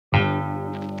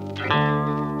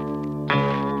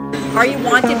Are you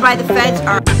wanted by the feds?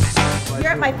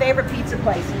 You're at my favorite pizza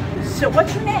place. So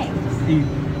what's your name? E.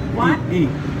 What? E.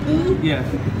 E? Yes.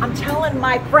 I'm telling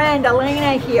my friend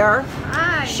Elena here.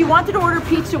 Hi. She wanted to order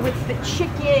pizza with the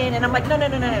chicken, and I'm like, no.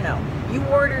 You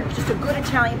ordered just a good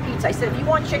Italian pizza. I said, if you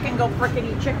want chicken, go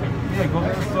frickin' eat chicken. Yeah, go to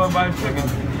the store and buy chicken.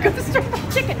 Go to the store and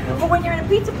buy chicken. But when you're in a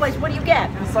pizza place, what do you get?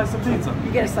 A slice of pizza.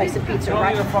 You get a slice of pizza, You don't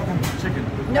right? need a fucking chicken.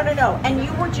 No. And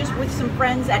you were just with some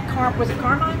friends at was it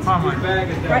Carmine's? Carmine.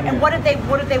 Right. And what did they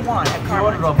want at You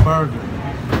ordered Carmine's? a burger.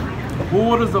 Who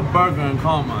orders a burger in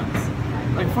Carmine's?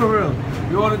 Like, for real.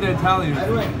 You ordered the Italian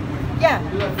food. Yeah.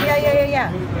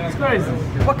 It's crazy.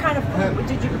 What kind of food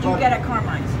did you get at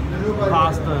Carmine's?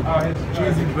 Pasta,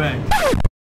 cheesy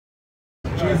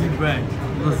bread,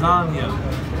 lasagna,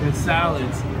 and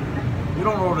salads. You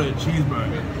don't order a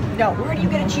cheeseburger. No. Where do you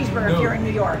get a cheeseburger if you're in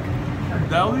New York?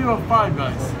 That'll be on Five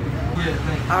Guys. Yeah,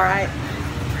 thank you. All right.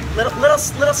 Little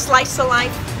slice of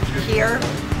life here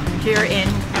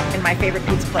in my favorite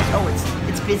pizza place. Oh,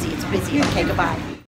 it's busy. Okay, goodbye.